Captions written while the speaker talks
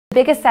The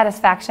biggest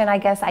satisfaction I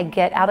guess I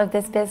get out of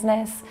this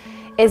business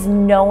is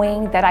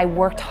knowing that I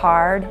worked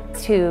hard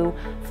to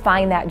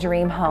find that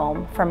dream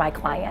home for my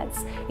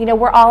clients. You know,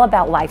 we're all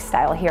about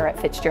lifestyle here at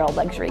Fitzgerald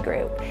Luxury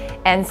Group.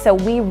 And so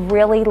we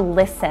really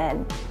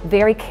listen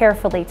very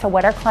carefully to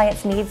what our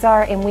clients' needs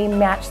are, and we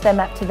match them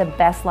up to the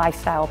best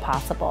lifestyle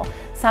possible.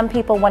 Some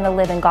people want to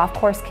live in golf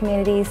course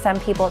communities. Some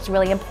people, it's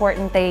really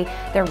important,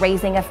 they're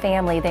raising a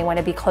family, they want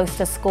to be close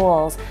to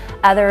schools.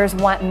 Others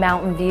want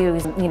mountain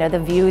views. You know, the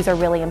views are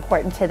really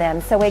important to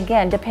them. So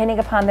again, depending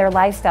upon their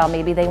lifestyle,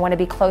 maybe they want to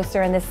be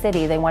closer in the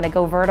city, they want to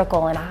go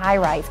vertical in a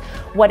high-rise.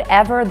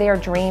 Whatever their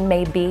dream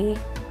may be,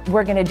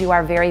 we're going to do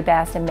our very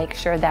best and make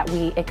sure that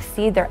we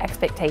exceed their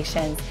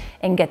expectations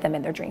and get them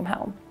in their dream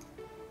home.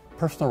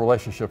 Personal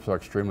relationships are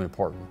extremely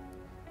important.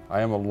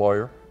 I am a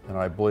lawyer, and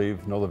I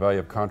know the value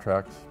of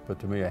contracts, but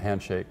to me a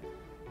handshake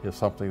is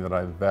something that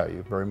I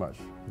value very much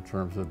in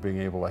terms of being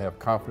able to have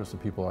confidence in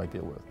people I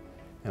deal with.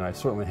 And I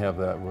certainly have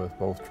that with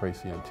both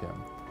Tracy and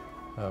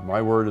Tim.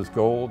 My word is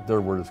gold,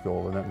 their word is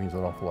gold, and that means an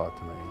awful lot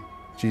to me.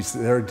 She's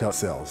there to tell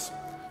sales.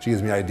 She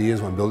gives me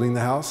ideas when building the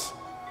house,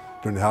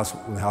 when the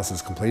house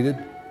is completed,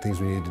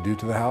 things we need to do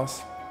to the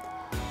house.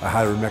 I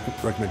highly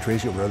recommend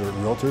Tracy over other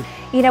realtors.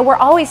 You know, we're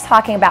always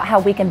talking about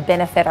how we can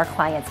benefit our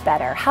clients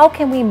better. How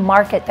can we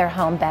market their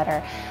home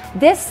better?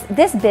 This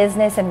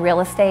business and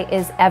real estate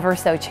is ever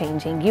so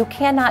changing. You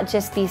cannot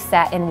just be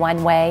set in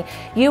one way.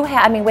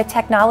 With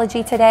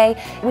technology today,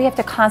 we have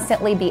to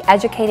constantly be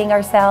educating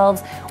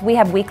ourselves. We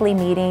have weekly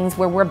meetings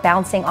where we're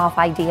bouncing off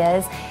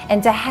ideas,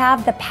 and to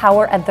have the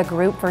power of the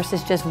group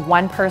versus just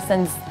one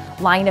person's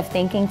line of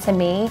thinking, to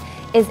me,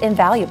 is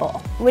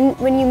invaluable.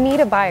 When you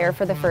meet a buyer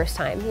for the first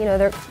time, you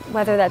know,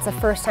 whether that's a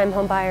first-time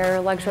home buyer,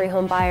 luxury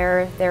home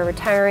buyer, they're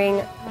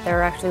retiring,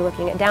 they're actually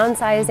looking at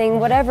downsizing,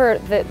 whatever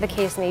the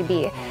case may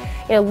be, you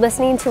know,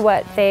 listening to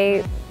what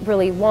they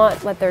really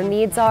want, what their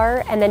needs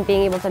are, and then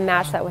being able to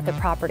match that with the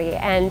property.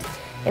 And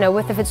you know,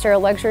 with the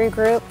Fitzgerald Luxury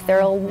Group, there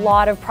are a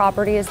lot of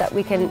properties that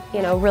we can,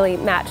 you know, really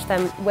match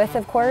them with,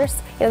 of course.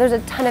 You know, there's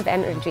a ton of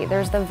energy,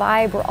 there's the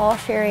vibe, we're all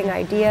sharing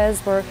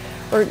ideas, we're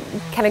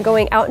kind of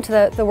going out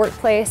into the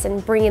workplace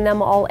and bringing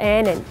them all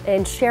in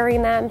and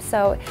sharing them.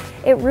 So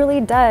it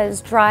really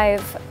does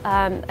drive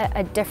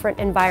a different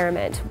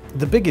environment.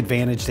 The big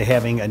advantage to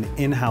having an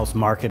in-house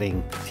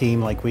marketing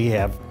team like we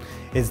have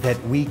is that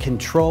we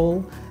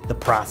control the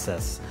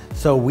process.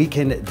 So we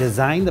can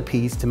design the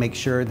piece to make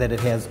sure that it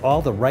has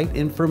all the right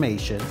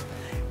information.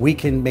 We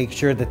can make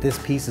sure that this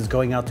piece is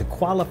going out to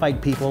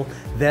qualified people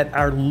that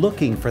are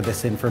looking for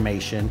this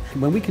information.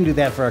 When we can do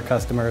that for our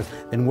customers,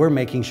 then we're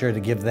making sure to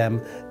give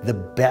them the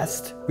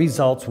best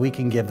results we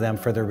can give them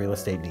for their real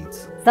estate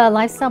needs. The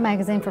Lifestyle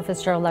magazine for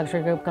Fitzgerald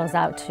Luxury Group goes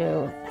out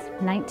to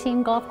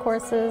 19 golf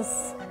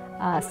courses,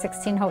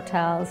 16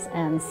 hotels,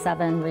 and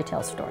 7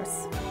 retail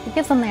stores. It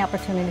gives them the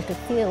opportunity to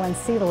feel and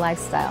see the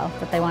lifestyle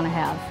that they want to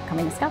have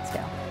coming to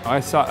Scottsdale.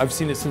 I've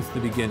seen it since the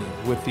beginning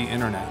with the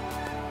internet.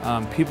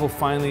 People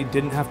finally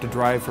didn't have to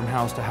drive from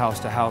house to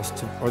house to house,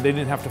 or they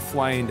didn't have to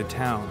fly into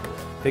town.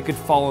 They could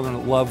fall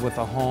in love with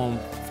a home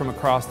from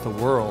across the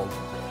world.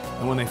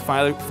 And when they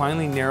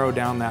finally narrow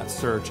down that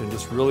search and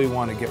just really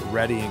want to get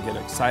ready and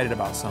get excited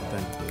about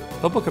something,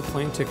 they'll book a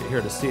plane ticket here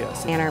to see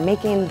us. And are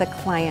making the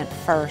client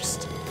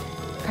first.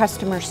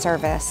 Customer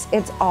service,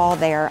 it's all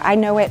there. I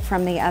know it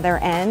from the other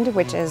end,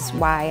 which is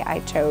why I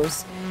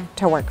chose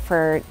to work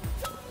for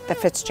the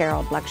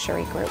Fitzgerald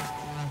Luxury Group.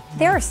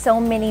 There are so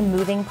many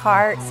moving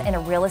parts in a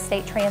real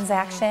estate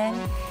transaction.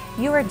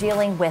 You are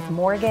dealing with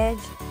mortgage,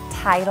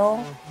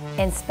 title,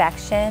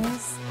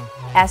 inspections,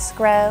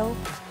 escrow,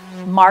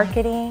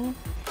 marketing,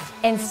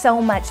 and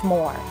so much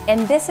more.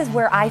 And this is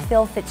where I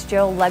feel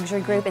Fitzgerald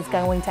Luxury Group is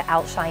going to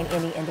outshine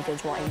any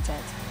individual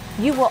agent.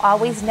 You will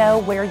always know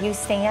where you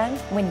stand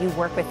when you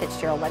work with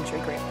Fitzgerald Luxury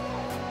Group.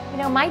 You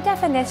know, my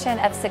definition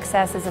of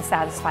success is a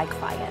satisfied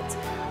client.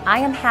 I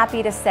am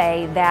happy to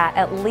say that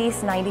at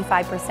least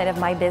 95% of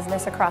my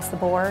business across the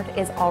board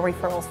is all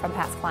referrals from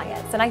past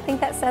clients, and I think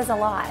that says a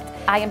lot.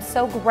 I am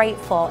so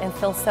grateful and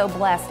feel so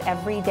blessed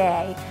every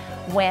day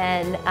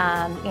when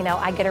you know,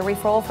 I get a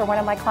referral for one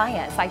of my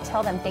clients. I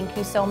tell them thank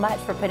you so much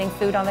for putting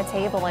food on the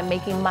table and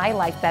making my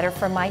life better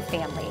for my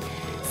family.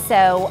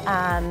 So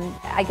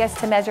I guess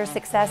to measure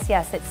success,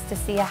 yes, it's to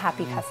see a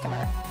happy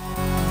customer.